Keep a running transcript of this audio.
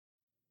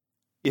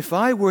If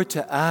I were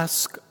to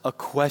ask a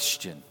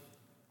question,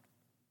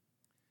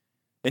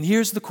 and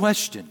here's the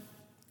question: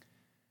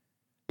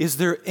 is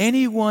there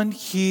anyone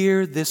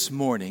here this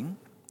morning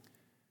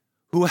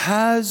who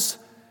has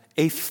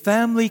a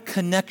family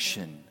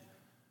connection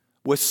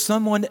with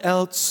someone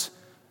else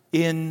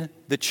in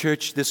the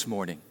church this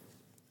morning?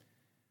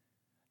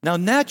 Now,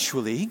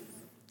 naturally,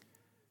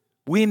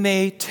 we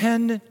may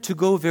tend to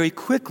go very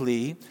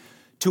quickly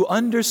to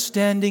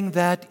understanding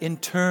that in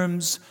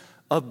terms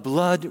of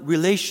blood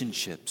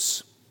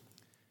relationships.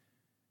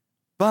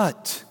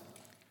 But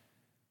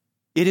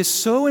it is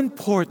so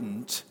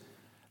important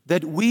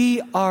that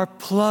we are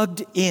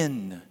plugged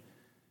in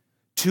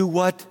to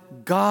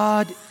what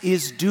God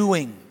is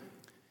doing.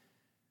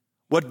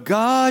 What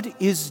God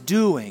is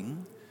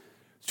doing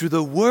through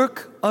the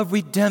work of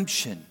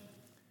redemption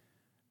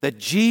that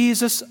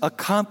Jesus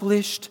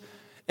accomplished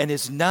and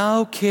is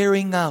now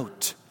carrying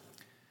out.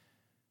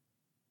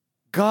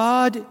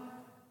 God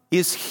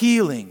is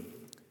healing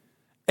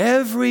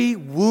every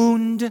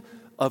wound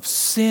of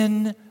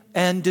sin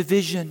and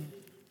division.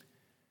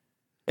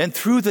 And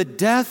through the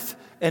death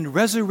and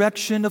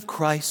resurrection of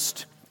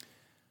Christ,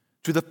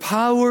 through the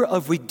power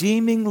of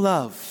redeeming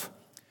love,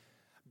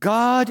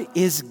 God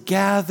is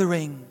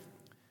gathering.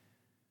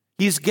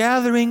 He's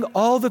gathering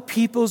all the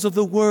peoples of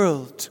the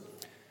world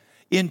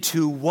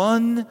into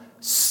one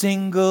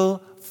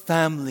single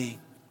family.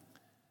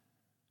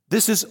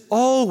 This is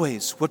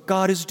always what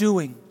God is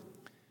doing.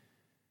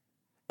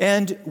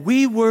 And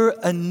we were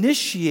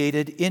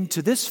initiated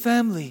into this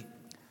family,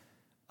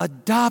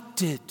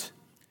 adopted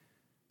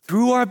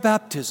through our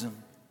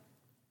baptism.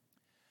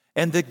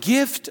 And the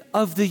gift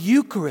of the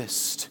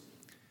Eucharist,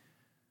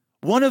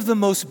 one of the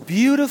most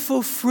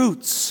beautiful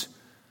fruits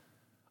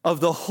of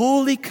the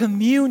Holy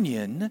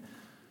Communion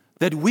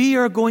that we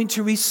are going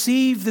to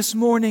receive this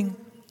morning,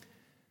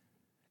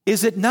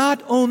 is it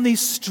not only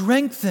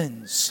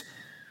strengthens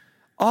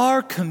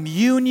our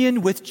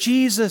communion with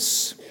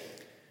Jesus,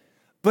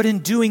 but in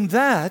doing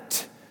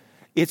that,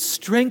 it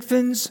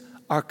strengthens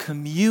our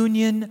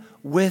communion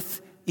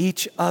with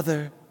each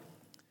other.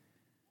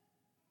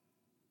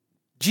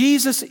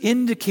 Jesus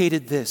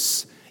indicated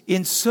this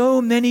in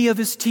so many of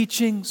his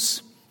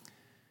teachings.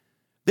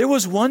 There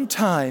was one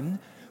time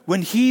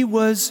when he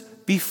was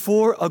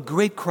before a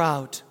great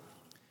crowd.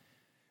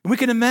 We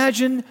can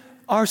imagine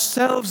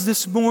ourselves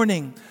this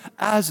morning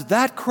as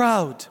that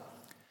crowd.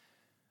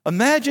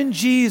 Imagine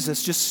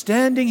Jesus just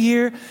standing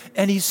here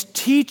and he's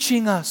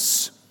teaching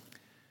us.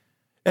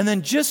 And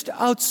then just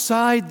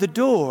outside the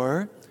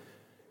door,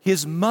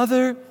 his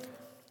mother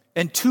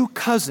and two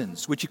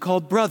cousins, which he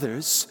called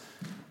brothers,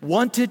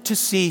 wanted to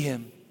see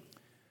him.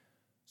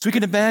 So we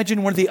can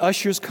imagine one of the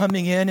ushers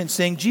coming in and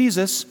saying,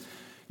 "Jesus,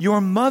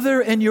 your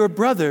mother and your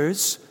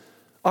brothers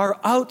are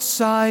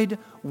outside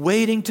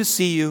waiting to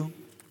see you."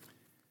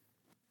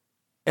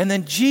 And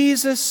then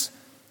Jesus,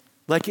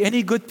 like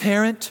any good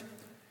parent,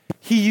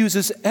 he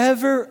uses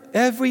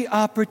every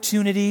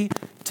opportunity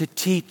to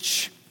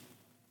teach.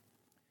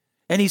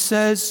 And he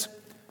says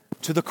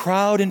to the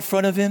crowd in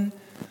front of him,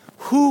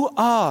 "Who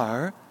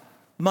are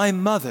my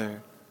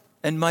mother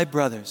and my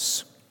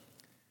brothers?"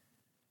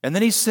 And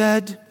then he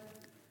said,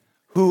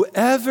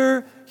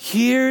 "Whoever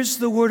hears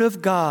the word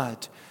of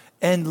God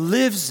and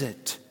lives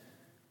it,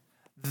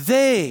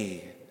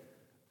 they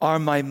are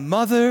my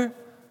mother,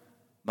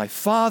 my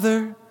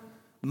father,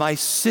 my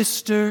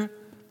sister,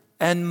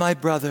 and my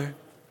brother.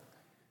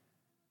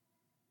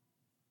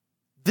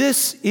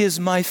 This is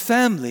my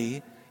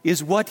family,"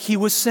 is what he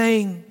was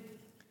saying.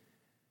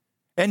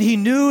 And he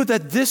knew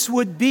that this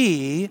would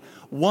be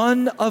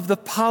one of the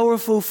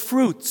powerful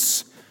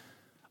fruits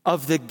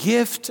of the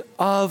gift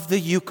of the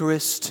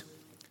Eucharist.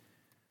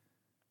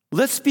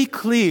 Let's be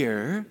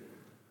clear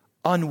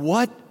on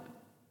what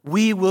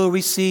we will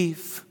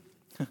receive.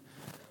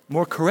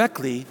 More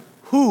correctly,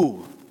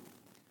 who.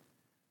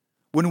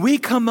 When we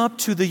come up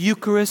to the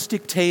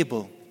Eucharistic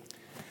table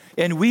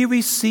and we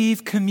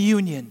receive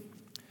communion,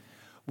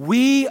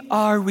 we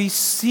are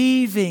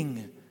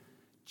receiving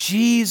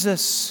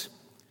Jesus,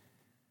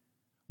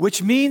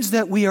 which means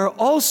that we are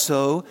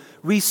also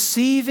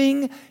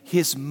receiving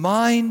his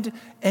mind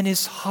and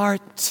his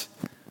heart.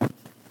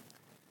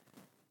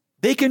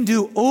 They can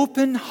do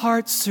open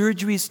heart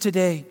surgeries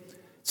today.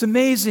 It's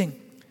amazing.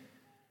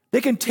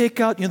 They can take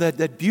out,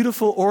 that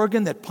beautiful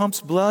organ that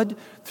pumps blood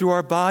through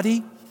our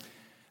body.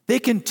 They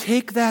can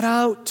take that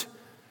out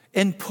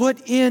and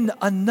put in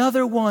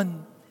another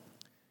one.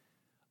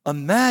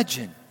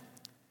 Imagine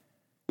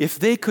if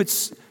they could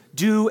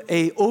do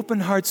an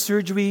open heart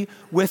surgery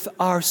with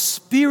our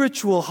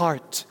spiritual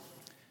heart,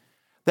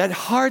 that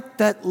heart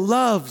that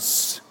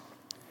loves.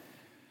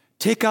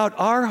 Take out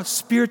our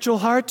spiritual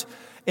heart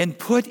and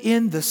put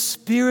in the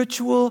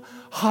spiritual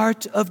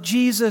heart of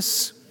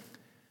Jesus.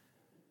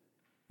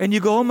 And you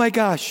go, "Oh my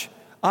gosh,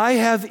 I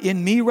have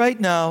in me right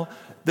now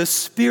the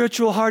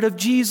spiritual heart of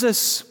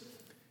Jesus.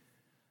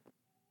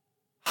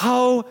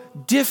 How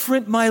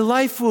different my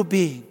life will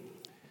be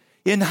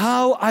in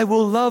how I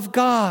will love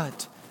God,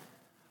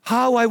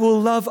 how I will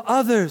love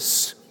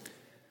others,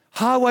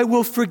 how I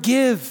will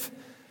forgive.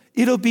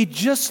 It'll be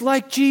just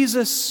like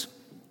Jesus.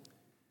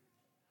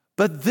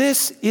 But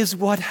this is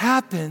what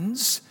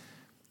happens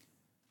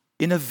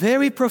in a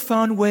very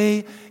profound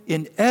way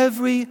in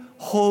every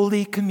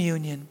Holy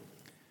Communion.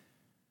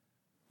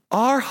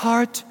 Our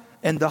heart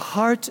and the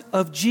heart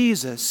of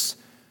Jesus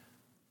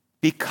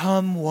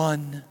become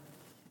one.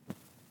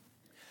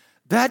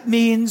 That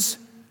means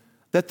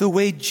that the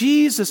way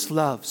Jesus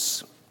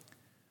loves,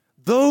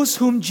 those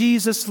whom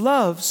Jesus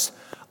loves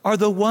are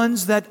the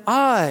ones that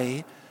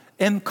I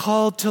am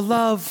called to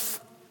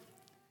love.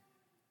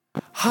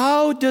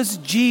 How does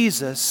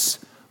Jesus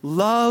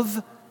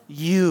love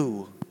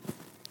you?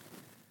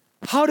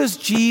 How does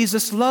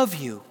Jesus love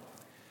you?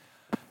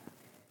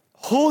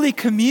 Holy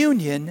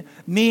Communion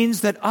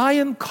means that I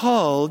am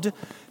called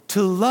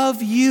to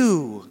love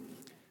you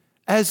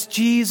as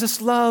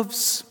Jesus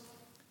loves.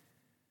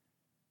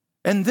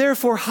 And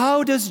therefore,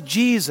 how does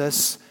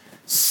Jesus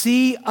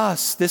see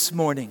us this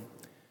morning?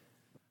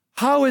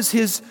 How is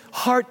his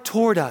heart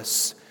toward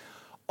us?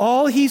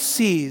 All he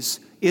sees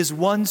is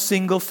one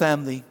single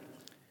family.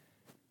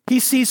 He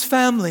sees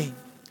family,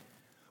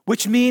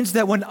 which means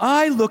that when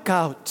I look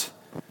out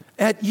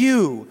at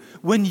you,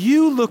 when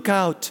you look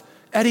out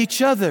at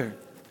each other,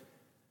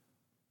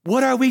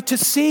 what are we to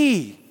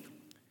see?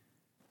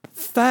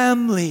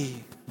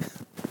 Family,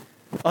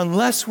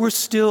 unless we're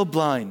still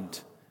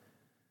blind.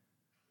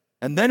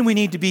 And then we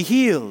need to be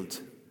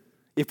healed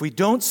if we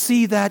don't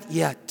see that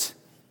yet.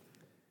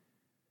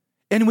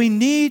 And we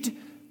need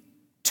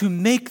to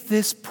make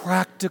this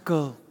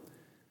practical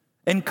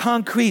and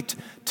concrete,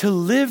 to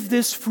live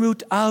this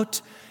fruit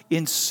out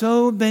in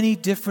so many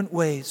different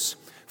ways.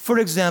 For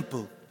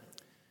example,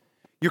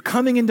 you're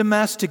coming into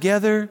Mass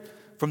together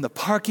from the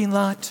parking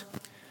lot,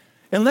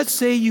 and let's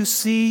say you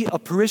see a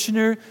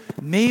parishioner,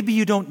 maybe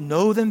you don't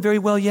know them very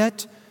well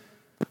yet,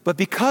 but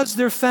because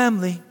they're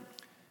family,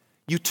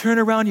 you turn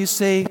around, you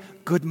say,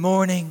 "Good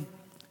morning."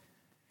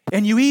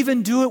 And you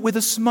even do it with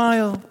a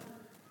smile.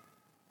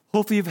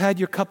 Hopefully you've had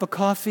your cup of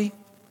coffee.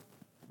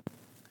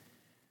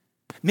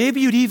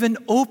 Maybe you'd even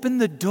open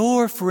the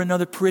door for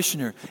another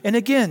parishioner. And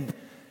again,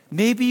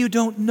 maybe you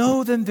don't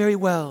know them very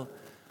well.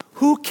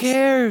 Who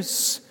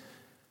cares?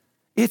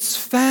 It's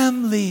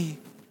family.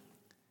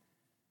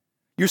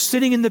 You're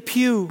sitting in the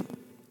pew,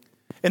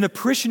 and a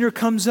parishioner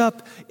comes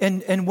up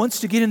and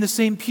wants to get in the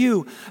same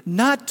pew,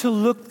 not to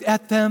look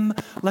at them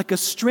like a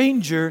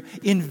stranger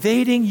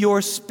invading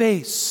your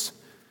space,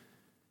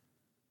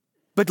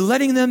 but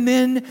letting them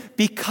in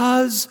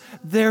because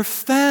they're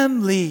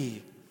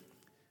family.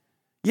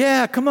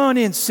 Yeah, come on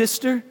in,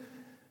 sister.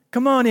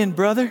 Come on in,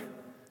 brother.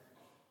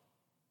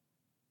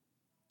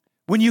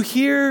 When you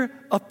hear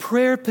a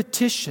prayer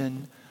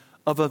petition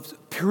of a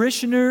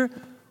parishioner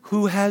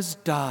who has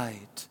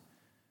died,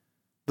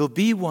 there'll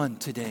be one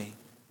today,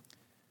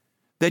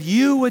 that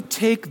you would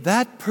take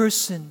that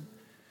person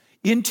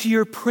into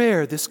your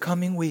prayer this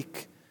coming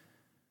week.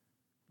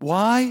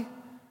 Why?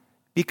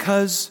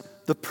 Because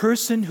the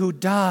person who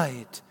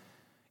died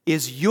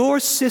is your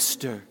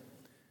sister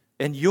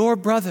and your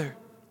brother.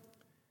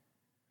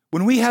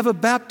 When we have a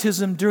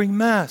baptism during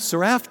Mass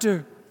or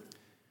after,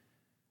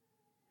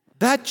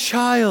 that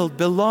child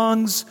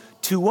belongs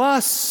to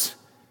us,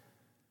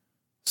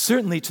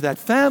 certainly to that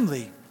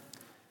family,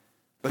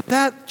 but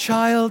that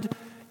child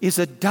is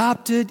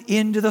adopted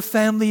into the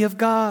family of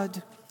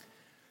God.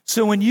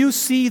 So when you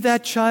see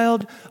that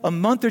child a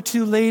month or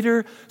two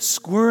later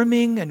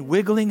squirming and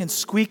wiggling and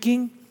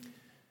squeaking,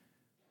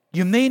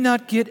 you may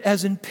not get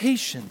as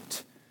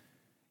impatient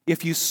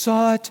if you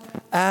saw it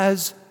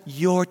as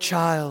your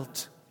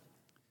child.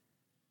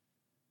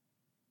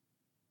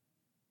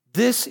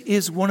 This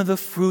is one of the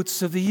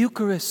fruits of the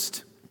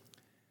Eucharist.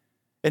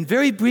 And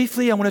very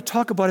briefly, I want to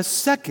talk about a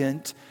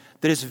second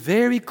that is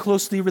very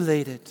closely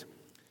related.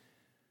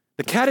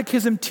 The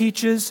Catechism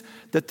teaches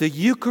that the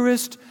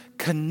Eucharist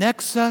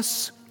connects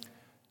us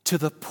to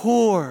the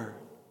poor.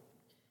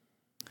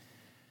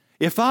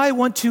 If I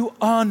want to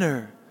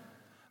honor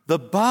the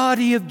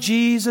body of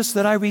Jesus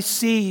that I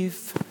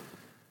receive,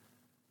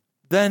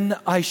 then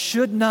I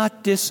should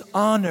not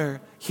dishonor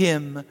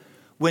him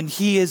when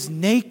he is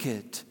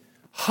naked,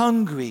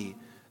 hungry,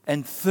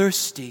 and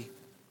thirsty.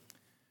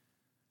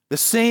 The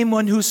same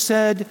one who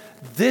said,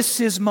 "This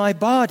is my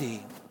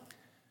body,"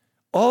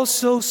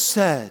 also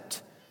said,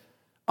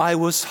 "I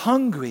was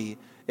hungry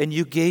and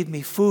you gave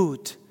me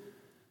food.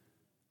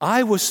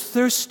 I was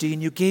thirsty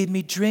and you gave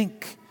me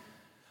drink.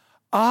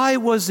 I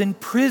was in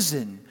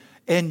prison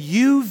and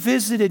you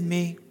visited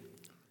me.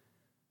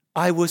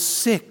 I was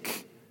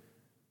sick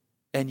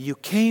and you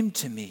came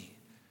to me."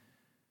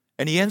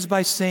 And he ends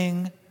by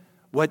saying,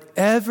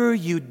 "Whatever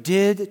you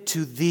did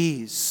to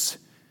these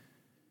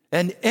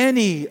and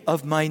any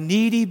of my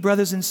needy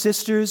brothers and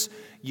sisters,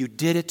 you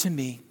did it to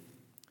me."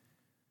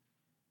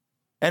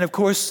 And of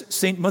course,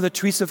 St. Mother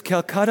Teresa of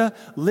Calcutta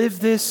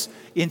lived this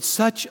in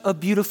such a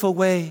beautiful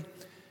way.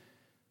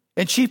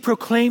 And she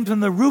proclaimed from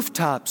the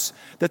rooftops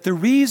that the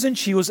reason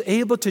she was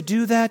able to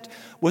do that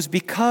was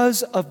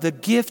because of the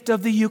gift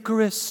of the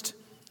Eucharist.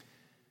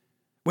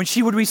 When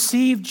she would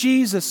receive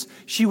Jesus,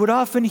 she would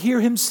often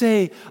hear him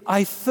say,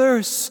 "I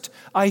thirst,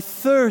 I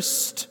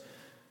thirst."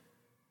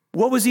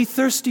 What was he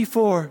thirsty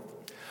for?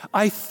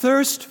 I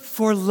thirst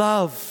for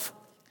love.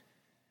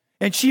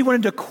 And she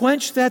wanted to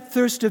quench that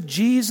thirst of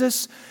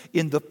Jesus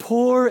in the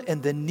poor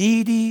and the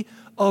needy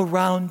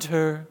around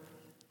her.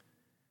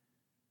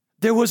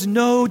 There was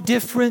no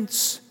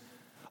difference.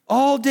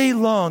 All day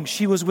long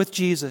she was with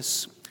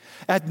Jesus.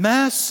 At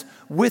Mass,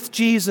 with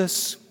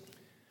Jesus.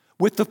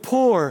 With the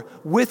poor,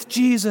 with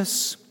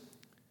Jesus.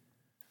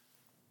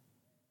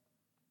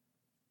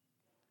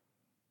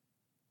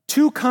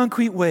 Two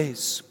concrete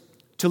ways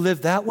to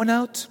live that one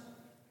out.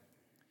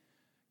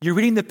 You're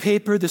reading the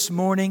paper this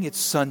morning, it's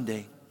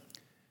Sunday,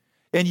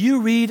 and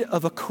you read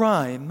of a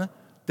crime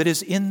that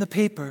is in the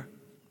paper.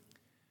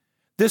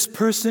 This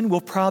person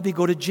will probably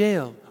go to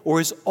jail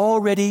or is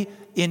already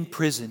in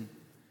prison.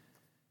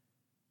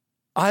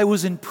 I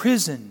was in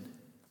prison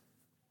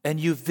and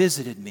you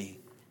visited me.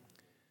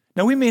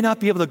 Now, we may not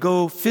be able to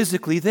go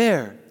physically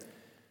there,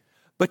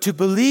 but to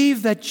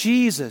believe that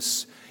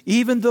Jesus,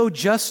 even though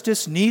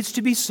justice needs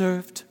to be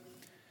served,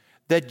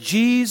 that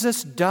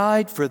Jesus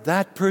died for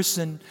that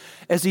person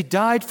as he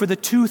died for the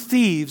two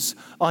thieves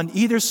on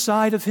either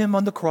side of him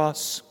on the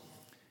cross.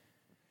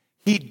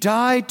 He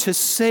died to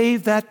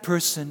save that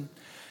person,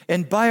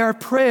 and by our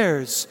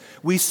prayers,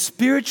 we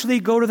spiritually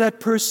go to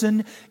that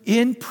person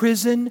in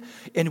prison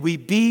and we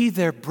be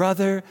their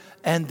brother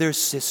and their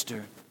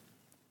sister.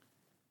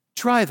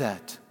 Try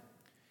that.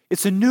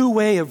 It's a new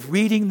way of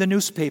reading the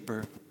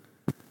newspaper.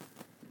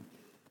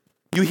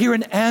 You hear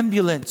an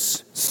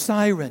ambulance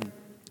siren.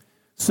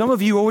 Some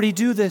of you already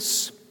do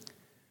this.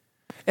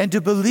 And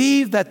to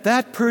believe that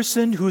that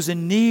person who's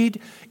in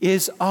need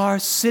is our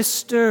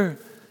sister,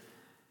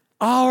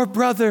 our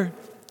brother.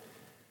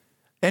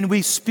 And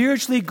we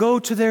spiritually go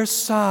to their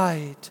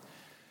side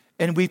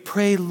and we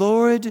pray,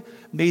 Lord,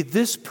 may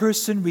this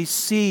person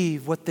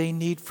receive what they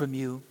need from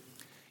you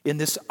in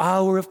this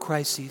hour of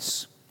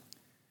crises.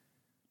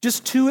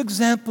 Just two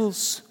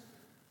examples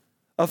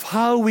of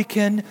how we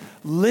can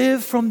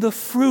live from the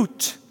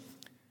fruit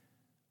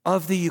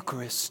of the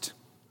Eucharist.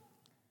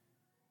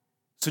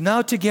 So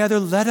now together,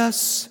 let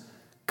us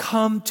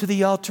come to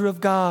the altar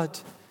of God.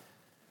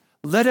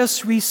 Let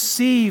us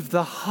receive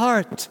the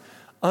heart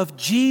of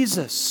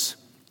Jesus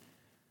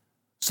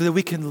so that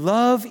we can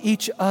love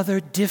each other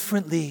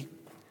differently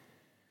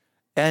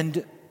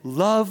and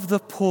love the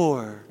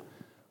poor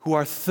who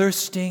are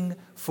thirsting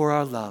for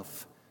our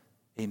love.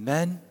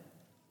 Amen.